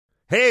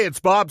Hey, it's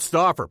Bob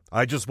Stauffer.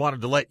 I just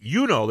wanted to let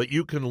you know that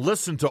you can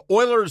listen to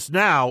Oilers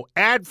Now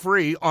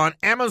ad-free on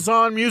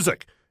Amazon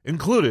Music,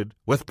 included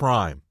with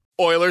Prime.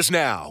 Oilers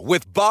Now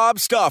with Bob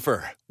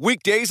Stauffer.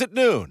 Weekdays at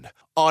noon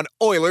on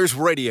Oilers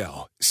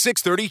Radio,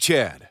 630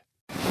 CHED.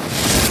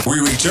 We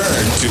return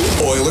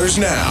to Oilers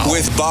Now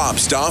with Bob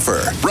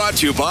Stauffer. Brought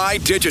to you by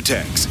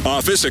Digitex.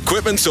 Office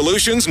Equipment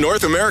Solutions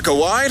North America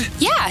wide?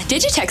 Yeah,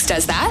 Digitex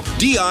does that.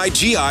 digitex.ca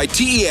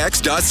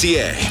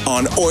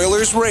on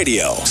Oilers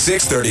Radio,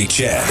 630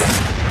 CHED.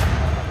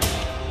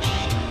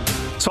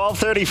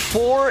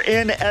 12:34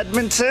 in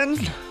Edmonton.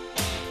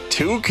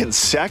 2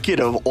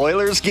 consecutive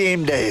Oilers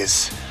game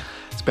days.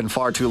 It's been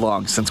far too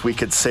long since we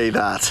could say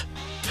that.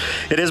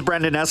 It is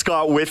Brendan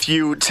Escott with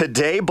you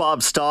today.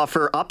 Bob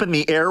Stauffer up in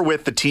the air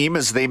with the team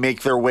as they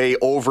make their way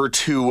over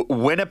to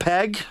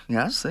Winnipeg.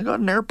 Yes, they got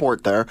an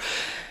airport there.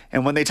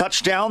 And when they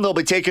touch down, they'll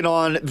be taking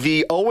on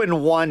the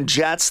 0-1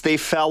 Jets. They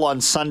fell on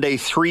Sunday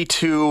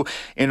 3-2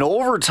 in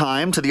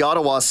overtime to the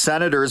Ottawa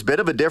Senators. Bit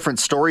of a different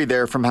story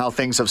there from how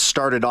things have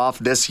started off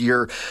this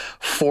year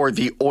for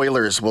the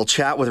Oilers. We'll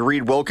chat with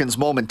Reed Wilkins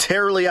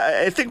momentarily.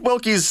 I think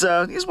Wilkie's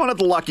he's one of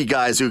the lucky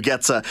guys who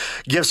gets a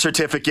gift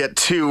certificate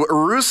to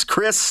Ruth's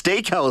Chris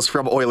Steakhouse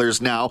from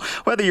Oilers Now.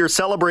 Whether you're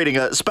celebrating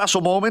a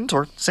special moment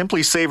or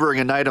simply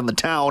savoring a night on the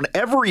town,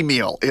 every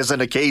meal is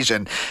an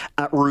occasion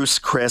at Ruth's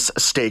Chris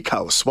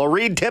Steakhouse. Well,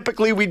 Reed,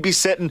 typically we'd be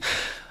sitting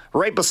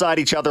right beside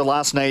each other.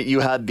 Last night you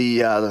had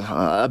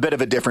a bit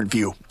of a different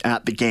view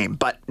at the game.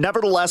 But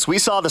nevertheless, we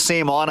saw the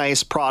same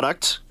on-ice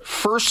product.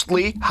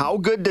 Firstly, how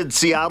good did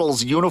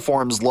Seattle's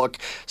uniforms look?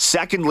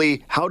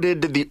 Secondly, how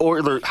good did the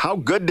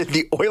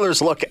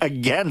Oilers look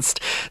against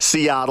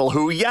Seattle,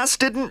 who, yes,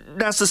 didn't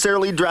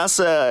necessarily dress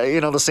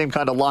the same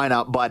kind of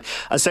lineup, but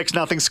a 6-0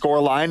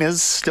 scoreline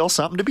is still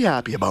something to be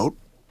happy about.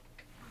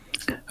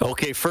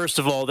 Okay, first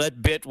of all,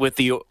 that bit with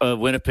the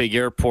Winnipeg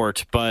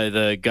airport by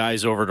the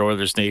guys over at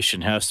Oilers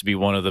Nation has to be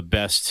one of the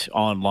best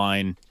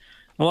online,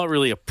 well, not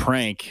really a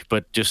prank,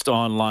 but just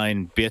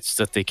online bits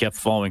that they kept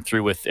following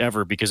through with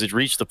ever, because it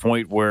reached the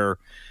point where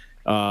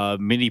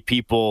many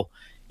people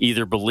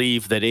either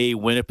believe that A,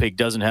 Winnipeg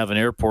doesn't have an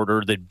airport,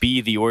 or that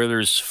B, the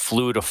Oilers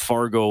flew to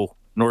Fargo,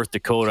 North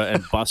Dakota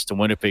and bus to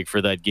Winnipeg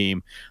for that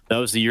game. That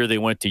was the year they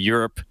went to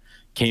Europe,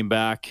 came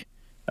back.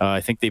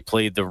 I think they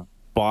played the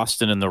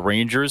Boston and the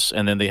Rangers,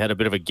 and then they had a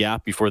bit of a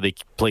gap before they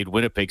played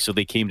Winnipeg, so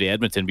they came to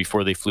Edmonton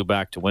before they flew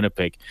back to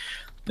Winnipeg.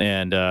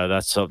 And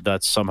that's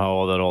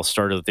somehow that all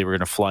started, that they were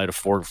going to fly to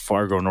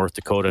Fargo, North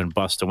Dakota and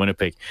bus to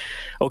Winnipeg.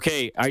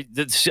 Okay, I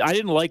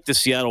didn't like the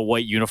Seattle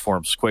white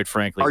uniforms, quite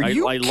frankly. Are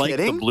you I like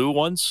the blue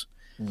ones.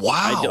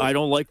 Wow. I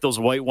don't like those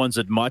white ones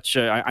as much.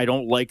 I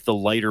don't like the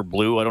lighter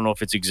blue. I don't know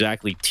if it's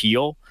exactly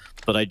teal,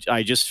 but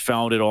I just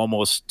found it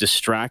almost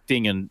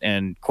distracting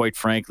and quite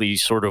frankly,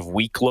 sort of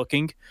weak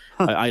looking.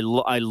 I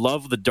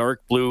love the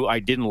dark blue. I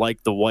didn't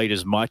like the white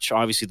as much.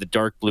 Obviously, the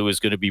dark blue is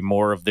going to be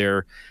more of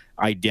their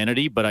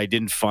identity, but I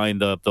didn't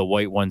find the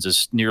white ones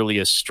as nearly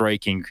as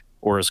striking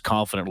or as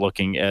confident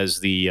looking as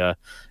the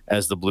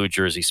blue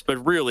jerseys.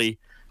 But really,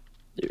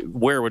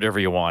 wear whatever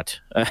you want.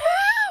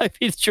 I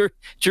mean,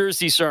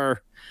 jerseys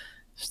are,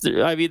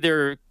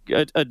 they're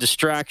a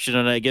distraction,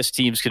 and I guess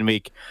teams can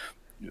make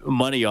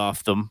money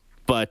off them.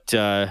 But,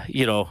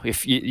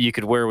 if you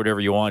could wear whatever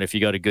you want, if you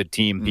got a good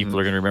team, people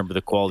are going to remember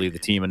the quality of the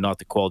team and not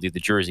the quality of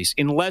the jerseys,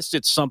 unless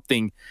it's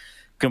something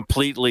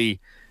completely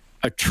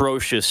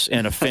atrocious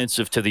and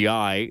offensive to the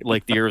eye,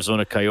 like the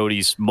Arizona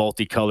Coyotes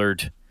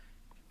multicolored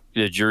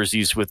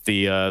jerseys with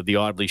the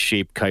oddly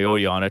shaped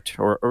coyote on it,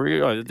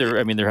 or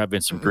there have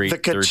been some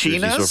great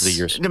jerseys over the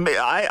years.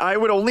 I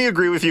would only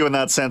agree with you in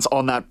that sense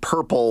on that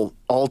purple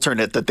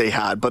alternate that they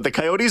had, but the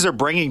Coyotes are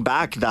bringing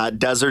back that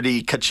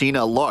deserty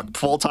Kachina look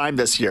full time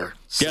this year.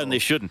 So, yeah, and they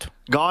shouldn't.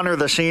 Gone are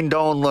the Shane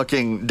Doan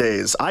looking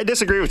days. I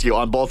disagree with you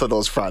on both of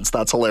those fronts.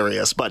 That's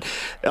hilarious. But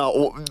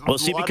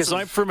because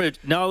I'm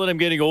now that I'm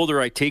getting older,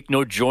 I take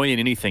no joy in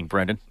anything,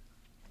 Brendan.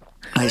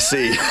 I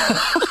see.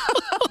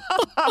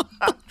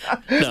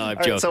 No, I'm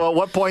joking. Right, so at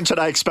what point should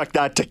I expect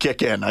that to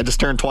kick in? I just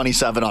turned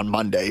 27 on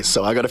Monday,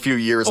 so I got a few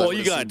years.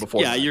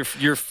 Before. Yeah, you're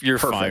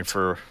fine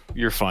for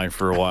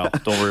a while.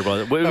 Don't worry about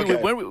it. Okay.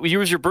 When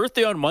was your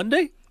birthday on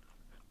Monday?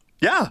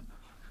 Yeah.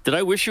 Did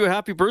I wish you a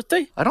happy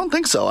birthday? I don't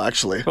think so,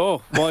 actually.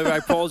 Oh, well, I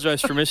apologize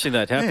for missing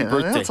that. Happy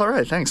birthday. That's all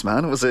right. Thanks,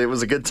 man. It was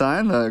a good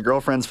time. The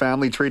girlfriend's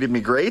family treated me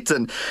great,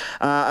 and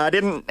I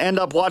didn't end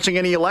up watching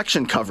any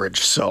election coverage,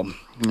 so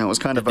it was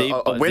kind of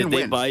a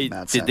win-win.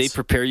 Did they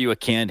prepare you a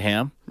canned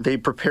ham? They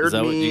prepared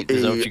me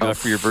a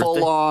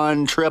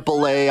full-on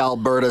AAA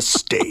Alberta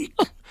steak.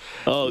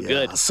 Oh, yeah,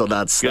 good. So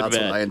that's good what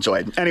I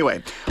enjoyed.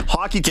 Anyway,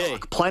 Hockey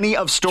talk, plenty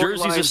of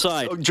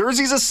storylines.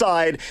 Jerseys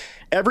aside,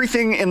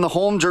 everything in the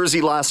home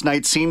jersey last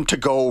night seemed to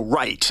go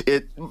right.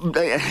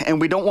 And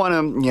we don't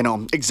want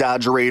to,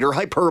 exaggerate or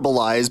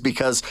hyperbolize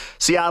because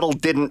Seattle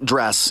didn't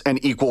dress an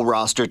equal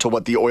roster to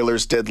what the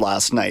Oilers did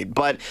last night.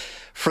 But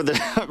for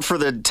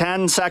the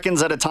 10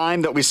 seconds at a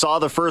time that we saw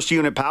the first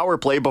unit power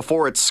play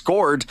before it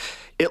scored,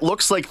 it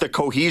looks like the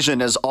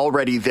cohesion is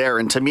already there.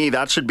 And to me,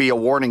 that should be a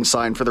warning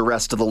sign for the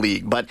rest of the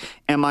league. But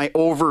am I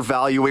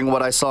overvaluing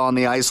what I saw on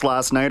the ice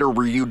last night, or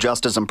were you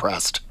just as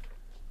impressed?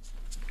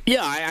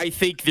 Yeah, I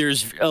think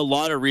there's a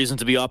lot of reason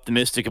to be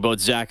optimistic about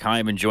Zach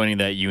Hyman joining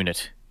that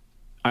unit.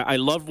 I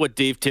love what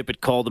Dave Tippett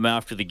called him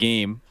after the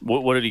game.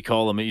 What did he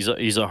call him? He's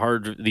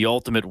the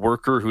ultimate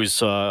worker who's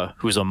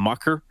a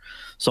mucker,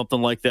 something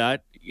like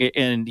that.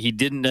 And he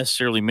didn't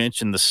necessarily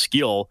mention the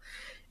skill.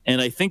 And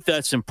I think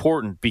that's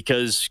important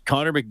because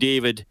Connor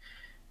McDavid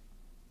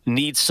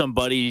needs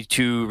somebody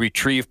to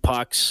retrieve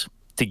pucks,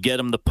 to get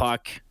him the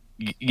puck,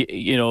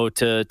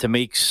 to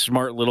make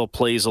smart little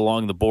plays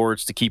along the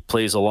boards to keep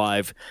plays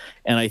alive.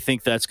 And I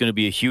think that's going to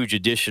be a huge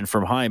addition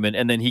from Hyman.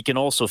 And then he can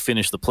also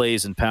finish the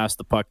plays and pass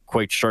the puck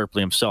quite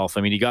sharply himself.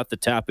 I mean, he got the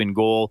tap-in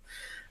goal.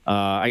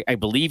 I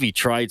believe he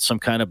tried some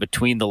kind of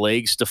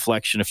between-the-legs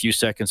deflection a few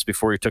seconds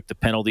before he took the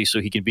penalty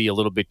so he can be a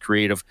little bit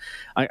creative.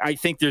 I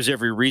think there's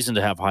every reason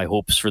to have high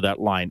hopes for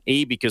that line.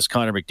 Because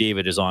Connor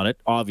McDavid is on it,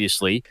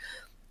 obviously.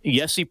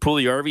 Jesse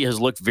Puljujarvi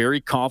has looked very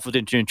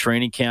confident in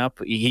training camp.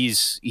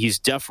 He's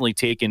definitely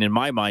taken, in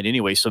my mind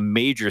anyway, some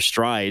major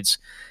strides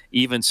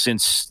even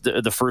since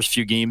the first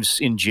few games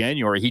in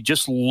January. He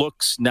just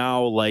looks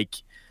now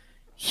like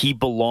he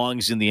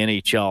belongs in the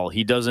NHL.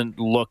 He doesn't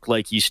look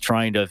like he's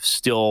trying to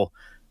still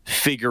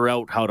figure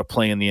out how to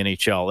play in the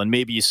NHL. And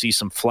maybe you see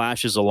some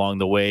flashes along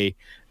the way,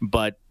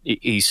 but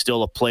he's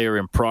still a player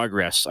in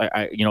progress.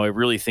 I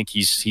really think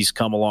he's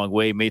come a long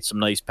way, made some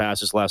nice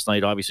passes last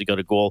night, obviously got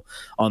a goal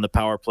on the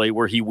power play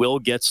where he will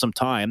get some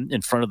time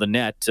in front of the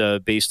net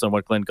based on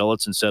what Glenn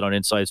Gulletson said on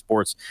Inside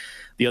Sports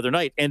the other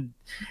night. And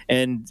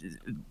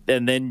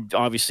then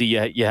obviously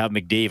you have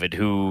McDavid,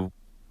 who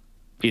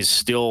is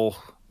still...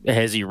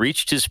 Has he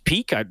reached his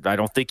peak? I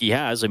don't think he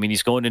has. I mean,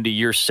 he's going into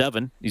year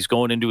 7. He's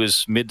going into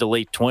his mid to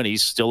late 20s.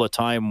 Still a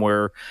time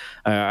where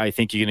I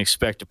think you can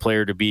expect a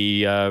player to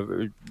be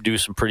do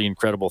some pretty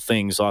incredible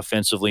things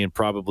offensively and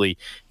probably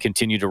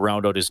continue to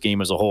round out his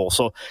game as a whole.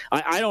 So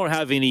I don't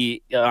have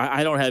any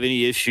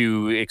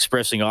issue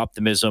expressing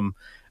optimism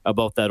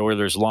about that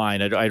Oilers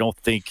line. I don't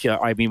think.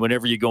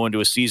 Whenever you go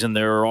into a season,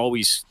 there are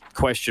always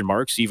question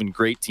marks. Even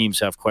great teams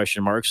have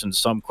question marks, and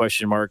some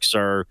question marks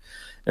are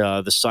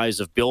the size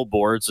of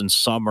billboards, and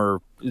some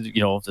are,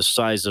 the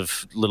size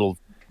of little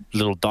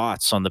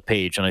dots on the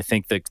page. And I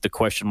think that the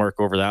question mark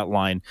over that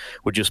line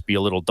would just be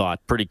a little dot.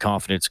 Pretty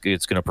confident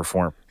it's going to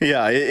perform.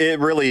 Yeah, it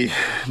really,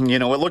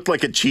 it looked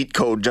like a cheat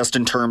code just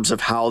in terms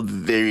of how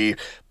they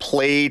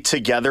play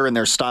together and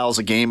their styles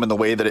of game and the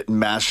way that it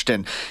meshed.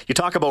 And you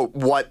talk about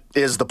what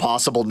is the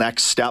possible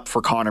next step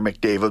for Connor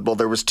McDavid. Well,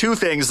 there was 2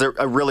 things that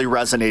really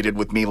resonated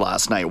with me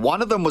last night.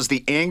 One of them was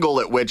the angle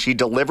at which he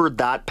delivered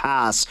that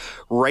pass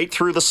right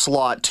through the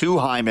slot to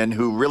Hyman,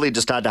 who really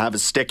just had to have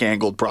his stick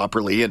angled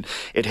properly, and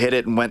it hit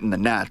it and went in the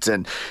net.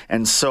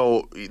 And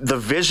so the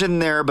vision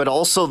there, but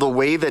also the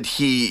way that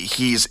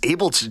he's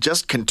able to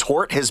just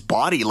contort his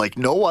body like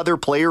no other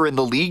player in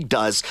the league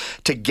does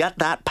to get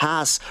that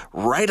pass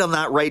right on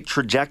that right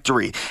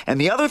trajectory. And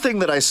the other thing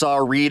that I saw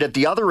Reed at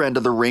the other end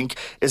of the rink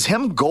is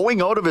him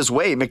going out of his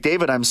way,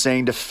 McDavid, I'm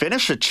saying, to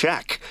finish a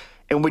check.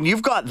 And when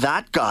you've got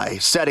that guy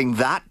setting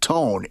that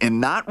tone in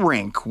that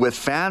rink with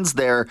fans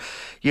there,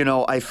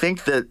 I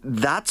think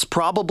that's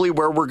probably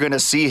where we're going to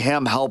see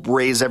him help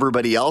raise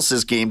everybody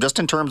else's game, just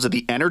in terms of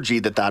the energy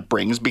that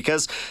brings.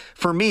 Because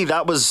for me,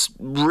 that was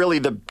really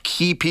the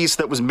key piece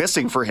that was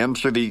missing for him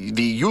through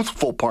the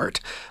youthful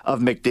part of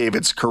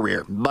McDavid's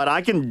career. But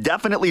I can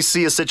definitely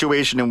see a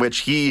situation in which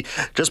he,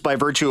 just by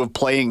virtue of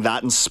playing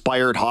that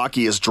inspired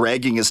hockey, is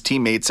dragging his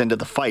teammates into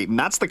the fight. And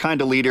that's the kind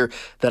of leader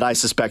that I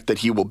suspect that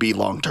he will be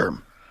long term.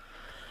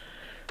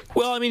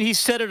 Well, he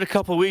said it a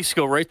couple of weeks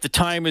ago, right? The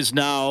time is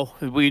now.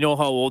 We know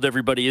how old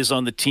everybody is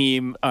on the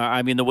team.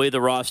 The way the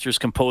roster is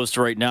composed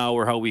right now,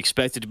 or how we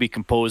expect it to be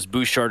composed,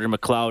 Bouchard and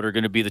McLeod are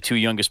going to be the 2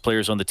 youngest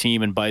players on the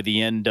team. And by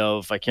the end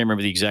of, I can't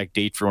remember the exact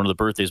date for one of the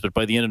birthdays, but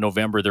by the end of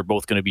November, they're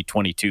both going to be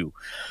 22.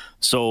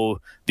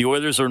 So the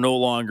Oilers are no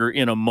longer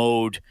in a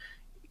mode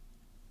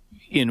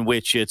in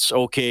which it's,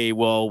 okay,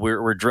 well,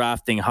 we're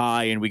drafting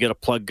high and we got to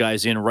plug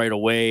guys in right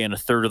away, and a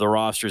third of the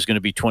roster is going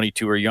to be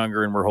 22 or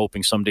younger, and we're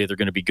hoping someday they're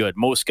going to be good.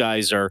 Most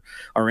guys are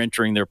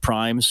entering their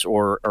primes,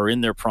 or are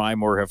in their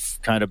prime, or have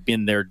kind of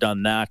been there,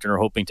 done that, and are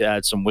hoping to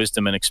add some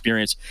wisdom and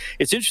experience.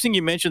 It's interesting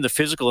you mentioned the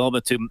physical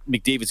element to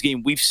McDavid's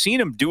game. We've seen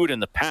him do it in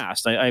the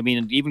past.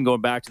 Even going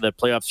back to that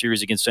playoff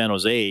series against San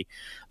Jose,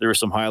 there were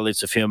some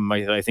highlights of him.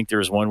 I think there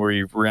was one where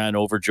he ran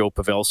over Joe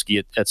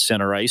Pavelski at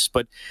center ice.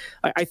 But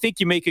I think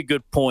you make a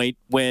good point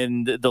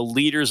when the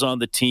leaders on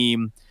the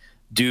team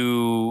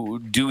do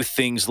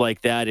things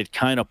like that, it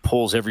kind of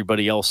pulls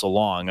everybody else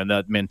along. And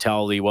that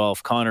mentality, well,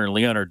 if Connor and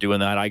Leon are doing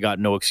that, I got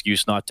no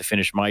excuse not to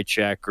finish my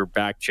check or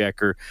back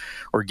check or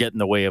get in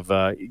the way of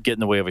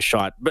a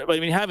shot. But I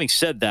mean, having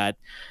said that,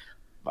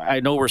 I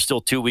know we're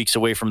still 2 weeks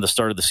away from the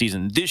start of the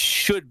season. This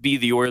should be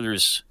the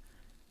Oilers'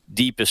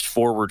 deepest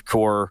forward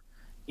core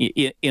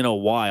in a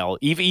while.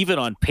 Even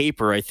on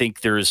paper, I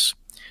think there's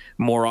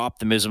more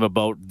optimism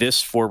about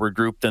this forward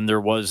group than there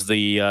was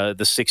the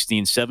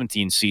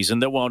 16-17 season.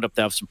 That wound up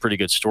to have some pretty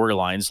good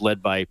storylines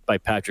led by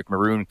Patrick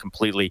Maroon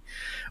completely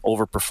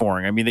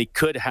overperforming. I mean, they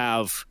could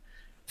have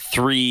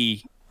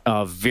three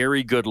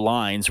very good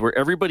lines where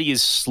everybody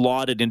is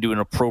slotted into an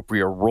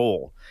appropriate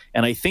role.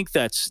 And I think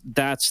that's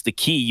the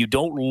key. You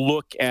don't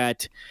look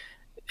at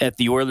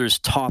the Oilers'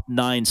 top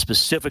nine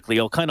specifically.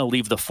 I'll kind of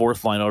leave the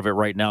fourth line out of it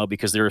right now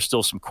because there are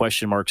still some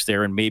question marks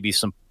there and maybe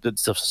some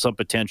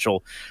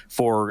potential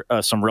for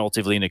some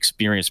relatively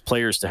inexperienced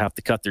players to have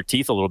to cut their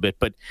teeth a little bit.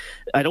 But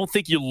I don't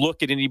think you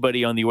look at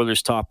anybody on the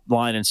Oilers' top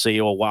line and say,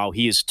 oh, wow,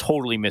 he is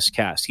totally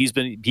miscast. He's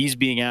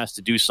being asked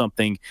to do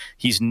something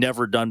he's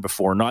never done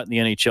before, not in the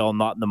NHL,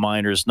 not in the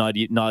minors, not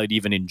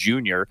even in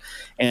junior.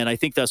 And I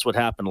think that's what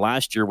happened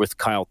last year with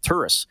Kyle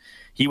Turris.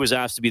 He was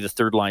asked to be the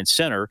third-line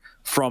center.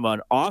 From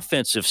an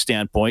offensive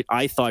standpoint,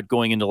 I thought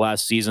going into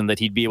last season that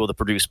he'd be able to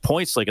produce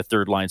points like a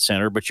third-line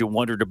center, but you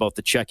wondered about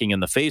the checking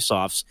and the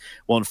face-offs.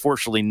 Well,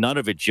 unfortunately, none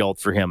of it gelled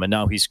for him, and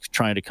now he's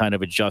trying to kind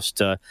of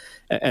adjust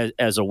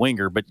as a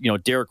winger. But,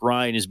 Derek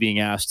Ryan is being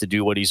asked to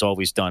do what he's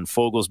always done.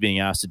 Fogel's being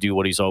asked to do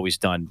what he's always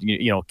done.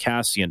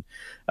 Cassian,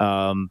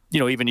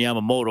 even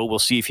Yamamoto, we'll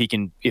see if he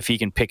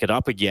can pick it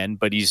up again,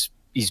 but he's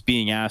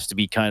being asked to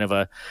be kind of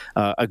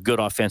a good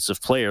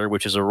offensive player,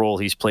 which is a role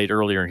he's played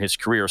earlier in his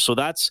career. So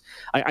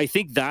I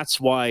think that's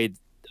why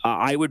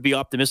I would be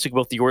optimistic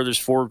about the Oilers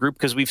forward group,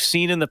 because we've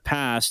seen in the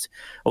past,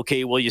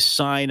 okay, well, you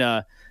sign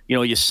a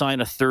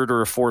third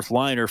or a fourth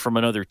liner from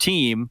another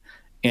team,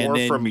 and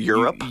then from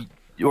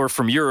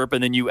Europe,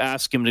 and then you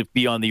ask him to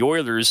be on the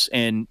Oilers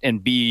and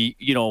be,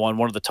 on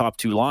one of the top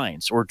two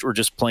lines or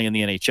just play in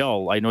the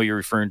NHL. I know you're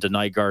referring to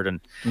Nygaard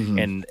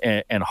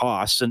and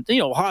Haas. And,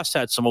 Haas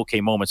had some okay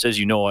moments. As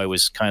you know, I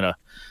was kind of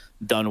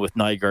done with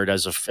Nygaard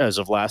as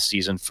of last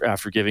season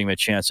after giving him a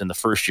chance in the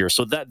first year.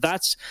 So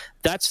that's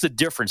the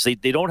difference. They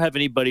don't have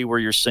anybody where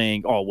you're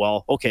saying, oh,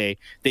 well, okay,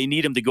 they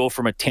need him to go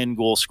from a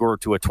 10-goal scorer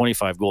to a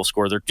 25-goal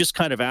scorer. They're just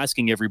kind of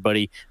asking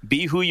everybody,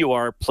 be who you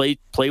are, play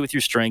with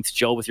your strengths,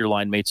 gel with your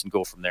line mates, and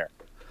go from there.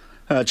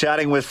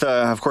 Chatting with,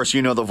 of course,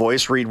 the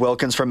voice, Reed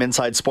Wilkins from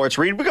Inside Sports.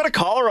 Reed, we got a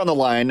caller on the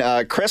line.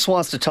 Chris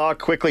wants to talk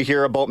quickly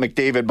here about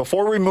McDavid.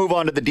 Before we move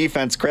on to the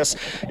defense, Chris,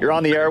 you're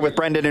on the air with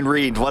Brendan and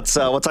Reed. What's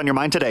on your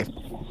mind today?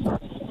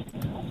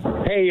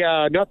 Hey,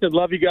 nothing.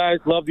 Love you guys.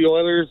 Love the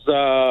Oilers.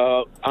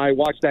 I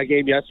watched that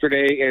game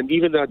yesterday, and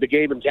even the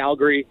game in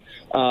Calgary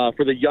for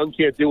the young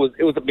kids. It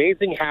was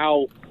amazing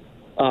how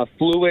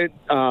fluid,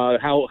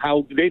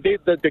 how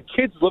the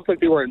kids looked like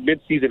they were in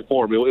mid-season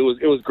form. It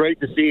was great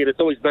to see, and it's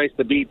always nice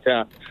to beat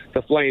the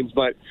Flames.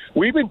 But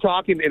we've been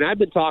talking, and I've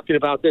been talking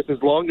about this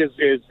as long as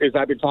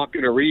I've been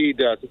talking to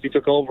Reed since he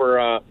took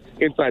over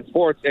Inside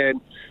Sports,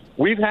 and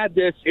we've had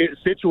this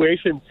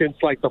situation since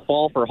like the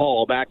fall for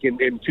Hall back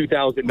in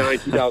 2009,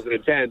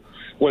 2010,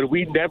 when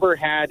we never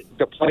had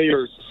the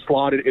players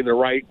slotted in the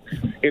right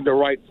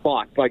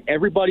spots. Like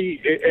every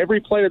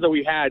player that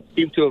we had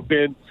seemed to have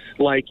been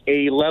like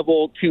a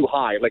level too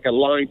high, like a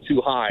line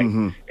too high,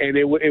 and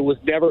it was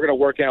never going to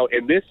work out.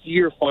 And this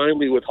year,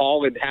 finally, with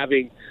Holland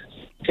having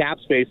cap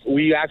space,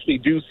 we actually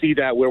do see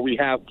that where we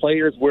have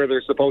players where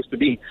they're supposed to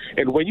be.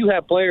 And when you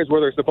have players where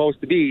they're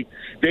supposed to be,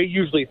 they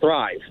usually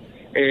thrive.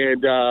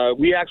 And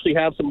we actually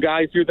have some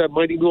guys here that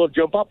might even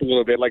jump up a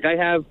little bit. Like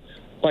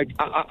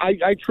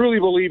I truly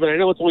believe, and I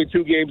know it's only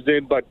 2 games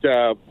in, but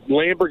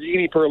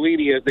Lamborghini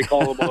Perlini, as they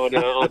call him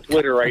on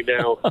Twitter right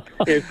now,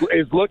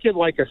 is looking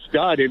like a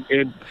stud.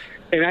 And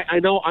I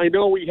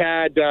know we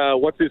had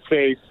what's his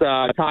face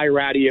Ty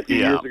Ratty a few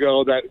years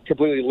ago that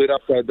completely lit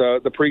up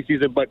the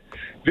preseason. But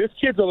this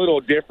kid's a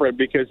little different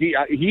because he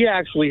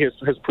actually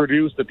has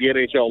produced at the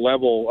NHL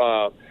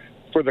level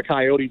for the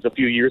Coyotes a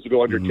few years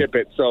ago under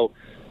Tippett. So.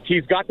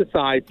 He's got the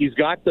size, he's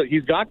got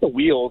the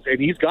wheels,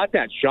 and he's got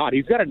that shot.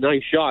 He's got a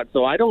nice shot.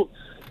 So I know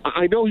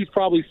he's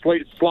probably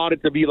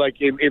slotted to be like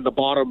in the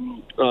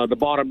bottom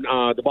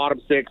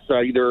 6,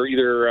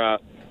 either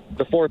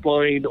the fourth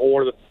line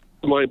or the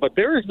third line. But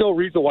there is no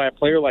reason why a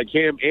player like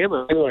him and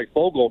a player like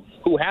Fogel,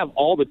 who have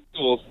all the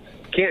tools,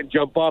 can't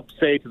jump up,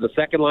 say, to the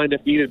second line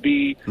if needed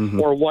be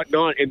or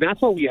whatnot. And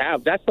that's what we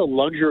have. That's the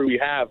luxury we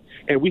have.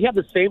 And we have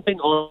the same thing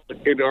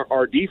in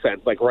our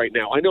defense, like right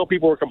now. I know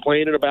people were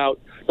complaining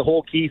about the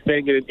whole key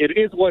thing, and it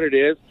is what it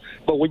is.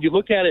 But when you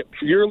look at it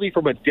purely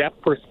from a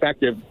depth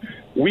perspective,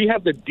 we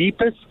have the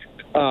deepest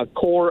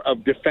core of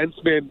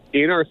defensemen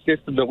in our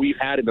system that we've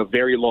had in a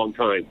very long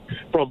time.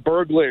 From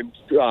Berglund,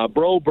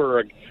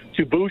 Broberg,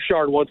 to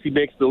Bouchard once he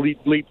makes the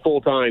leap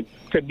full-time,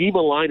 to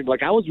Nima Lyman.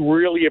 I was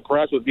really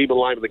impressed with Nima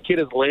Lyman. The kid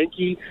is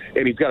lanky,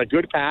 and he's got a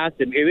good pass,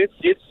 and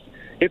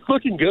it's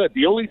looking good.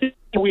 The only thing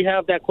we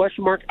have that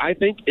question mark, I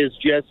think, is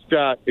just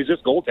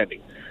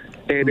goaltending.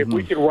 And if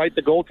we can right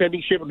the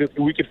goaltending ship, and if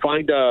we could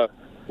find a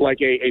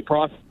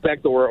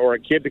prospect or a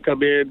kid to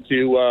come in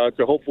to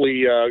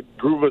hopefully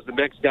groove as the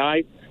next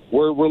guy,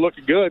 we're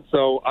looking good.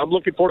 So I'm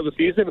looking forward to the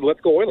season, and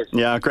let's go Oilers.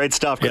 Yeah, great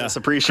stuff, Chris.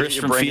 Appreciate Chris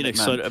you from bringing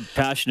Phoenix, it, man. a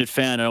passionate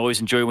fan. I always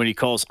enjoy when he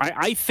calls.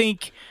 I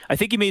think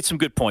he made some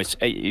good points.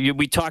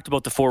 We talked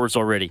about the forwards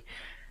already.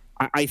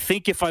 I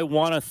think if I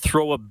want to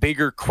throw a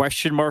bigger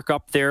question mark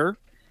up there,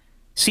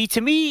 see,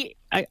 to me,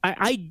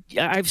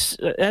 I've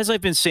as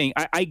I've been saying,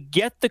 I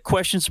get the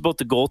questions about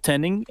the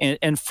goaltending,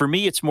 and for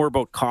me, it's more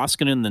about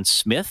Koskinen than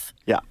Smith.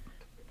 Yeah.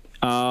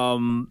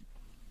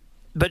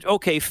 But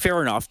okay,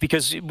 fair enough,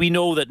 because we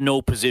know that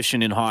no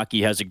position in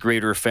hockey has a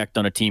greater effect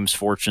on a team's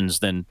fortunes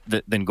than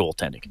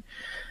goaltending.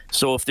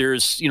 So if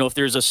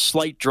there's a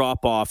slight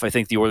drop off, I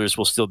think the Oilers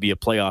will still be a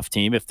playoff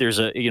team. If there's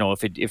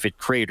if it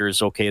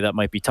craters, okay, that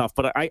might be tough.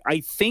 But I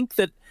think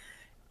that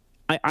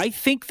I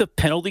think the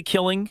penalty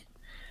killing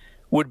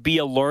would be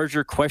a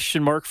larger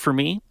question mark for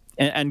me,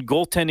 and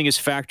goaltending is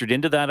factored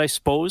into that, I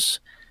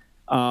suppose.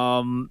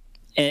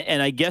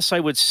 And I guess I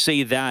would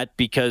say that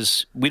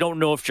because we don't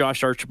know if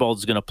Josh Archibald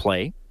is going to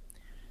play.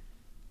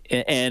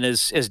 And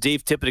as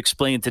Dave Tippett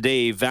explained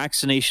today,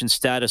 vaccination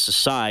status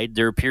aside,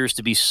 there appears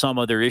to be some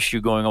other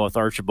issue going on with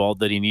Archibald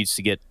that he needs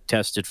to get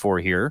tested for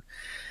here.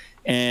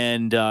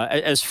 And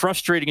as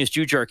frustrating as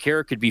Jujhar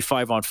Khaira could be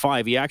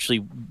 5-on-5, he actually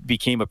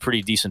became a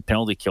pretty decent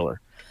penalty killer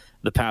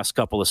the past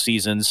couple of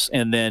seasons.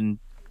 And then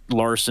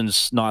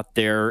Larson's not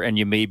there, and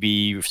you may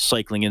be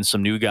cycling in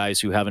some new guys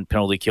who haven't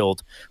penalty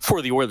killed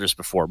for the Oilers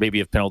before, maybe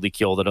have penalty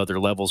killed at other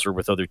levels or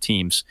with other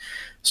teams.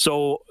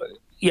 So,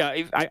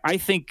 yeah, I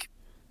think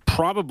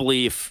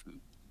probably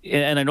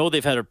and I know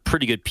they've had a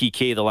pretty good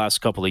PK the last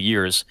couple of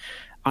years,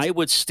 I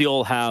would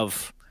still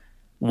have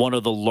one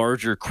of the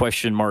larger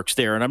question marks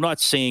there. And I'm not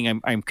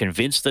saying I'm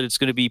convinced that it's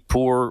going to be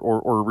poor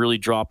or really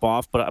drop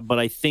off, but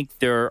I think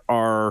there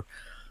are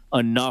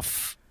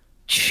enough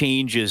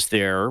changes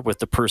there with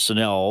the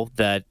personnel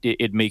that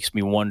it makes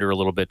me wonder a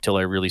little bit till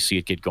I really see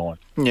it get going.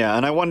 Yeah,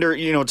 and I wonder,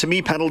 to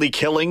me, penalty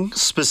killing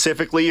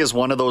specifically is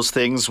one of those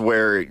things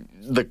where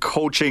the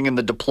coaching and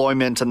the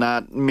deployment and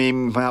that may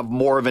have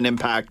more of an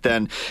impact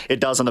than it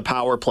does on the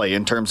power play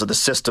in terms of the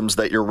systems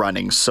that you're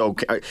running. So,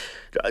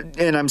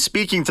 and I'm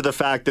speaking to the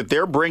fact that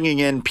they're bringing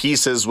in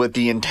pieces with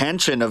the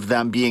intention of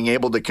them being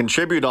able to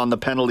contribute on the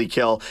penalty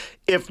kill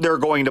if they're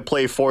going to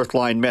play fourth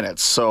line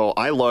minutes. So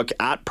I look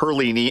at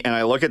Perlini and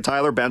I look at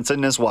Tyler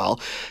Benson as well,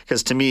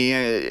 because to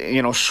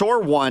me, Shore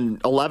won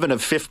 11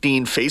 of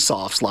 15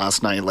 faceoffs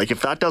last night. Like,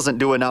 if that doesn't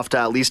do enough to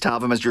at least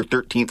have him as your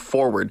 13th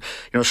forward,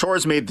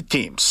 Shore's made the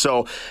team.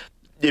 So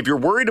if you're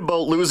worried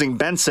about losing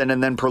Benson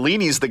and then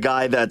Perlini's the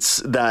guy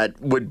that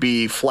would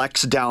be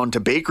flexed down to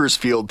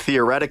Bakersfield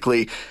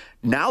theoretically,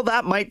 now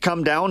that might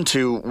come down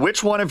to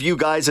which one of you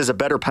guys is a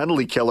better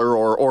penalty killer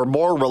or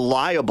more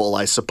reliable,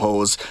 I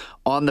suppose,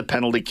 on the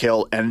penalty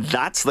kill, and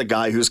that's the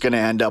guy who's going to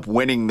end up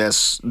winning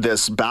this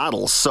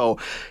battle. So,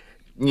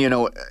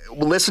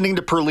 listening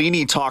to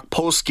Perlini talk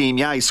post-game,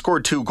 yeah, he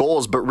scored 2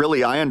 goals, but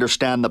really I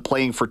understand that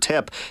playing for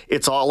Tip,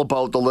 it's all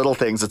about the little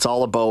things. It's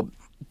all about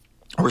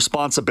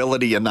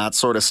responsibility and that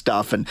sort of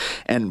stuff,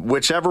 and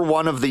whichever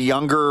one of the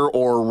younger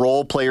or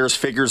role players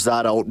figures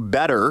that out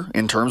better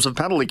in terms of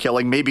penalty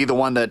killing may be the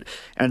one that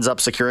ends up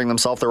securing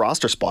themselves the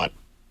roster spot.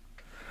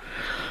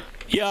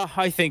 Yeah,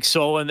 I think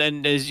so. And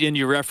then, as in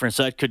your reference,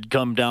 that could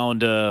come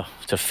down to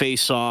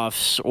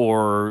face-offs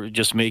or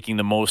just making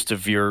the most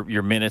of your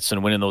minutes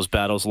and winning those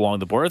battles along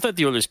the board. I thought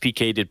the Oilers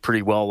PK did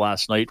pretty well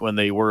last night when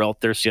they were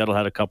out there. Seattle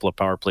had a couple of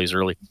power plays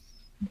early.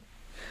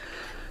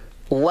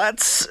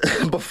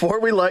 Before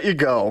we let you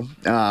go,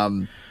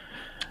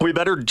 we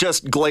better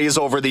just glaze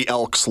over the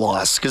Elks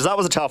loss, because that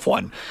was a tough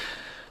one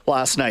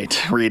last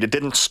night, Reed. It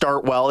didn't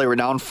start well. They were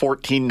down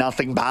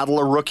 14-0. Battle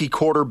of rookie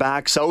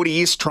quarterbacks out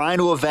east, trying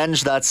to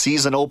avenge that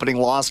season-opening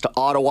loss to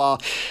Ottawa.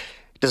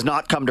 Does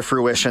not come to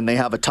fruition. They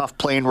have a tough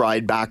plane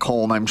ride back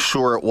home, I'm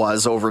sure it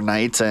was,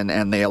 overnight,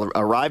 and they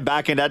arrived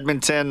back in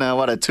Edmonton, a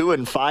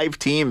 2-5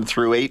 team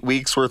through 8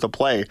 weeks worth of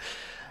play.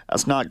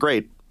 That's not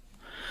great.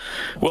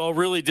 Well,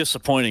 really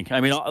disappointing.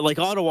 I mean, like,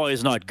 Ottawa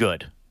is not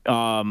good.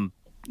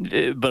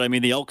 But, I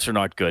mean, the Elks are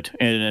not good.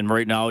 And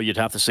right now, you'd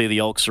have to say the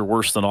Elks are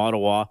worse than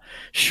Ottawa.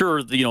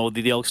 Sure,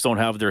 the Elks don't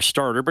have their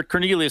starter, but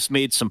Cornelius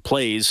made some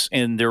plays,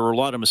 and there were a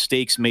lot of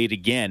mistakes made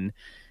again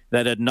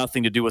that had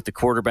nothing to do with the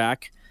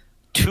quarterback.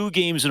 2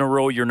 games in a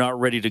row, you're not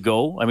ready to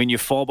go. I mean, you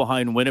fall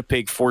behind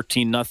Winnipeg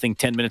 14-0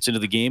 10 minutes into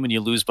the game, and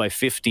you lose by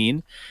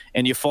 15.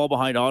 And you fall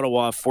behind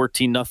Ottawa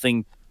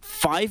 14-0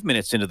 5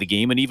 minutes into the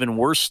game, an even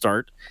worse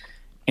start,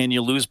 and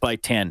you lose by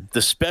 10.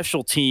 The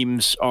special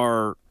teams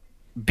are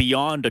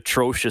beyond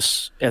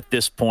atrocious at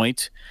this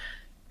point,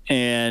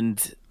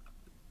 and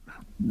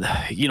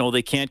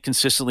they can't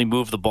consistently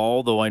move the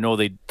ball, though I know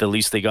at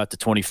least they got to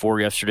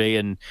 24 yesterday,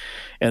 and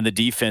the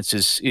defense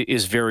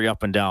is very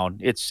up and down.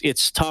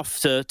 It's tough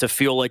to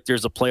feel like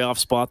there's a playoff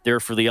spot there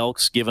for the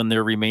Elks given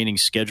their remaining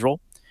schedule.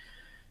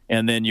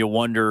 And then you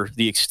wonder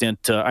the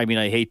extent. I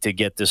hate to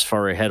get this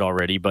far ahead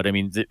already, but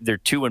they're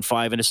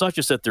 2-5, and it's not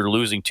just that they're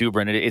losing too,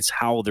 Brendan. It's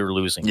how they're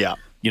losing. Yeah,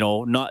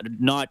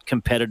 not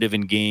competitive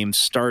in games,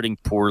 starting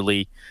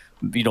poorly,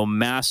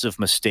 massive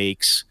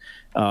mistakes.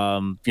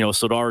 So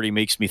it already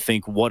makes me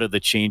think, what are the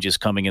changes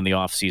coming in the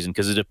offseason?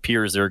 Because it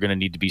appears there are going to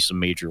need to be some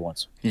major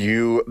ones.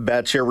 You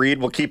betcha, Reed.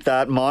 We'll keep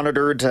that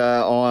monitored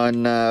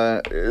on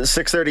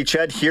 6:30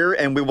 Ched here,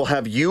 and we will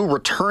have you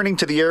returning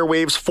to the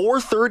airwaves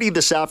 4:30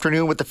 this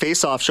afternoon with the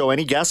Face-Off Show.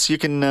 Any guests you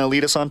can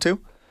lead us on to?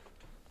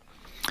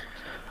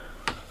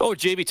 Oh,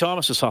 JB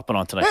Thomas is hopping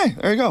on tonight. Hey,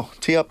 there you go.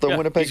 Tee up the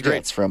Winnipeg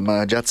Jets from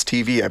Jets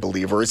TV, I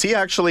believe. Or is he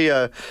actually...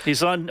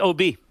 He's on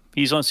OB.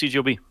 He's on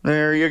CJOB.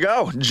 There you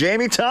go.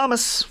 Jamie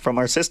Thomas from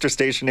our sister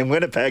station in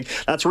Winnipeg.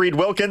 That's Reed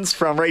Wilkins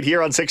from right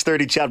here on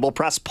 6:30 Ched. We'll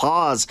press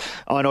pause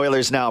on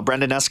Oilers Now.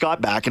 Brendan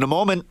Escott back in a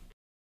moment.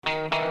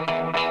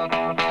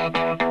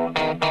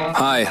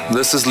 Hi,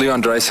 this is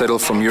Leon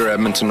Draisaitl from your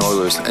Edmonton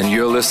Oilers, and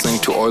you're listening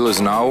to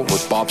Oilers Now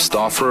with Bob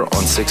Stauffer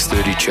on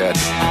 6:30 Ched.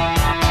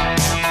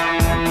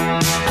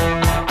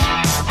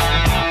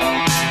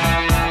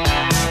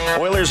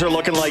 Oilers are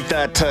looking like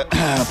that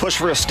push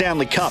for a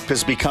Stanley Cup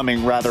is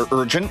becoming rather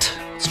urgent.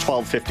 It's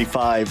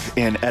 12:55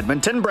 in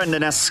Edmonton.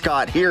 Brendan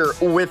Escott here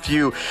with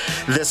you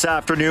this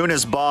afternoon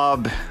as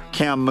Bob,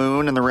 Cam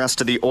Moon, and the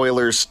rest of the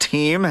Oilers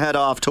team head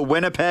off to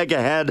Winnipeg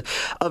ahead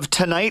of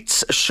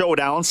tonight's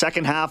showdown.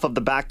 Second half of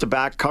the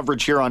back-to-back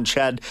coverage here on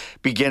Ched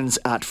begins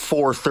at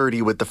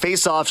 4:30 with the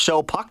Face-Off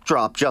Show. Puck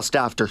drop just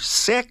after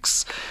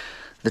 6.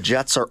 The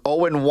Jets are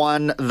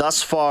 0-1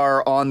 thus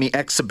far on the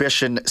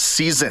exhibition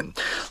season.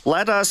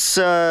 Let us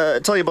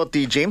tell you about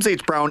the James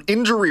H. Brown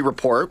injury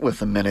report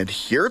with a minute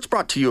here. It's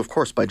brought to you, of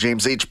course, by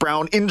James H.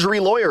 Brown Injury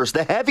Lawyers,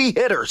 the heavy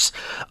hitters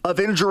of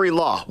injury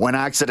law. When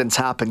accidents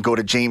happen, go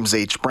to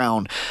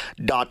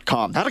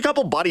jameshbrown.com. Had a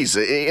couple buddies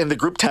in the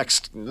group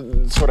text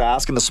sort of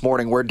asking this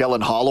morning where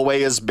Dylan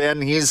Holloway has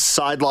been. He's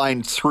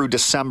sidelined through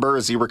December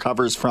as he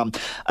recovers from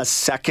a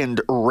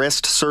second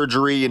wrist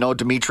surgery.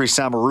 Dmitry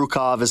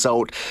Samorukov is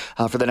out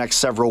for the next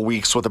several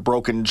weeks with a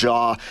broken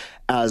jaw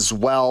as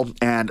well.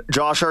 And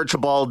Josh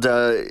Archibald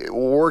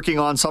working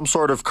on some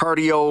sort of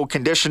cardio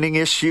conditioning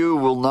issue,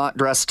 will not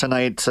dress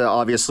tonight,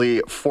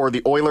 obviously, for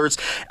the Oilers.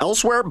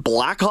 Elsewhere,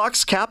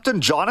 Blackhawks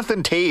captain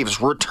Jonathan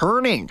Toews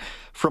returning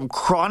from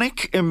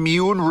chronic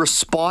immune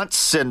response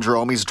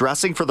syndrome. He's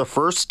dressing for the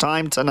first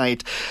time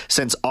tonight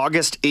since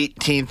August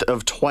 18th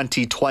of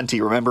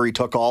 2020. Remember, he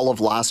took all of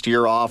last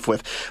year off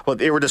with,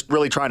 they were just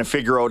really trying to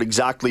figure out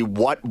exactly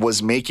what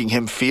was making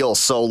him feel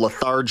so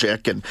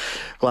lethargic. And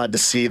glad to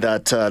see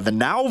that the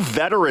now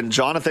veteran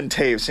Jonathan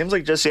Toews, seems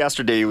like just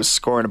yesterday he was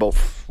scoring about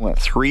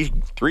three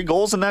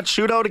goals in that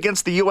shootout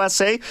against the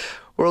USA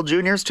World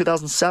Juniors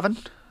 2007.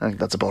 I think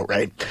that's about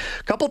right.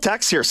 A couple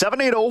texts here.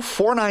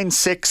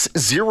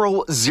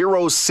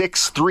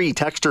 780-496-0063.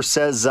 Texter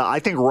says, I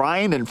think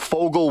Ryan and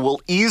Fogle will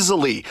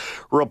easily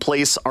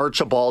replace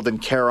Archibald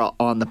and Kara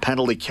on the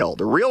penalty kill.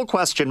 The real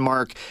question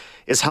mark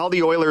is how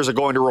the Oilers are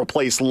going to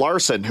replace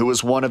Larson, who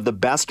was one of the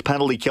best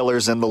penalty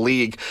killers in the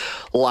league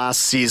last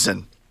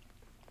season.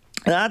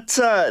 That's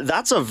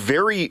a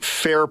very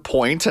fair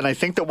point, and I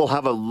think that we'll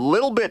have a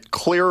little bit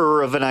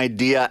clearer of an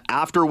idea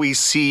after we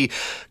see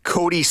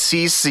Cody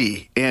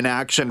Ceci in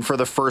action for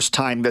the first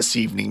time this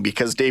evening,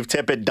 because Dave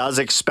Tippett does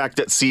expect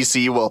that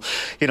Ceci will,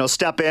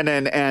 step in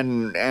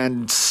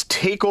and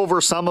take over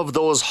some of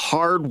those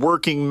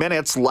hard-working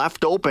minutes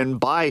left open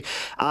by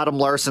Adam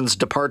Larson's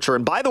departure.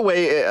 And by the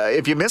way,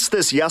 if you missed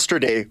this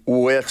yesterday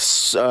with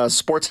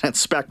Sportsnet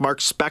Spec Mark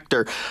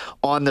Spector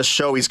on the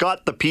show, he's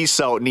got the piece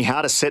out and he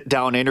had a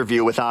sit-down interview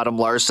with Adam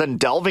Larsson,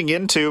 delving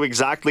into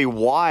exactly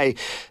why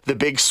the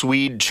big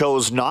Swede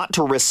chose not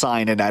to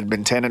resign in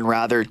Edmonton and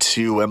rather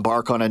to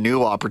embark on a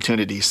new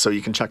opportunity. So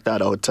you can check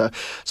that out at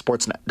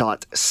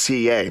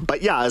sportsnet.ca.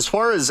 But yeah, as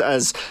far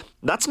as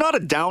that's not a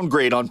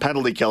downgrade on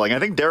penalty killing. I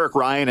think Derek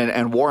Ryan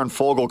and Warren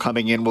Fogle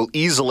coming in will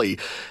easily,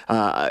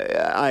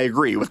 I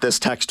agree with this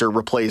texter,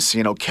 replace,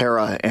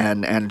 Kara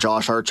and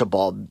Josh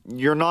Archibald.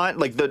 You're not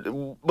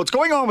what's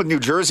going on with New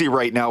Jersey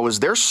right now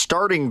is their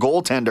starting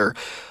goaltender,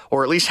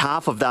 or at least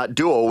half of that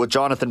duo with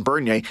Jonathan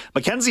Bernier.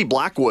 Mackenzie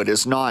Blackwood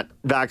is not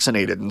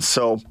vaccinated. And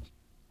so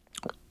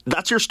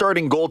that's your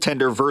starting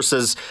goaltender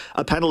versus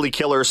a penalty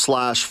killer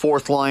 /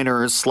 fourth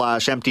liner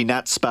 / empty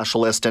net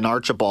specialist in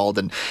Archibald.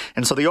 And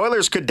so the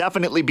Oilers could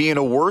definitely be in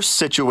a worse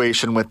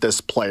situation with this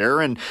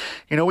player. And,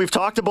 we've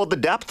talked about the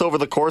depth over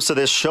the course of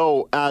this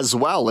show as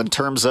well in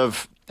terms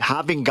of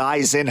having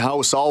guys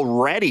in-house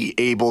already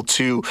able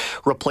to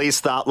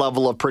replace that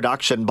level of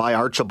production by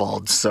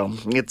Archibald. So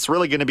it's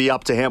really going to be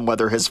up to him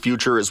whether his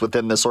future is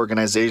within this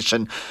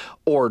organization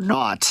or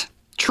not.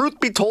 Truth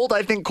be told,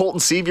 I think Colton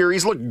Sevier,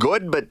 he's looked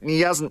good, but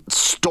he hasn't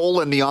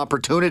stolen the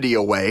opportunity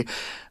away.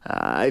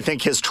 I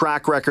think his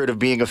track record of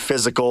being a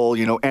physical,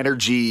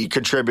 energy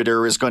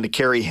contributor is going to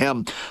carry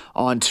him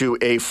onto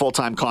a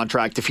full-time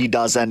contract if he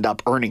does end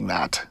up earning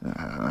that.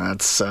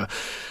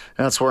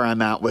 That's where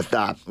I'm at with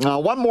that.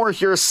 One more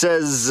here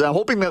says,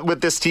 hoping that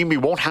with this team we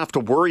won't have to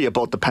worry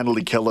about the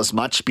penalty kill as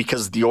much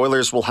because the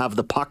Oilers will have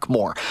the puck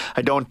more.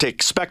 I don't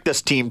expect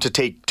this team to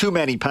take too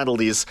many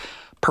penalties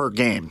per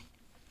game.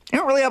 You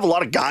don't really have a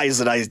lot of guys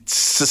that I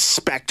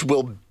suspect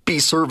will be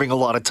serving a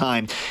lot of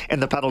time in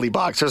the penalty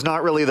box. There's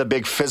not really the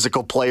big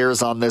physical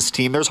players on this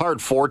team. There's hard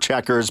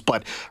forecheckers,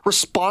 but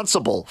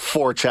responsible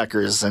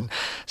forecheckers. And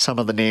some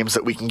of the names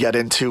that we can get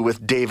into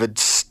with David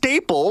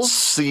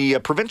Staples, the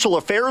provincial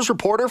affairs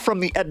reporter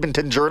from the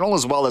Edmonton Journal,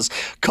 as well as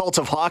Cult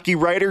of Hockey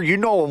writer. You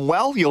know him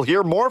well. You'll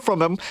hear more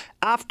from him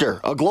after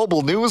a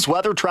Global News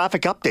weather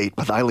traffic update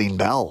with Eileen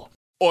Bell.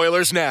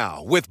 Oilers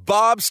Now with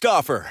Bob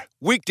Stauffer.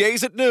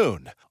 Weekdays at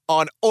noon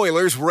on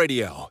Oilers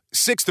Radio,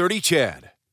 630 CHED.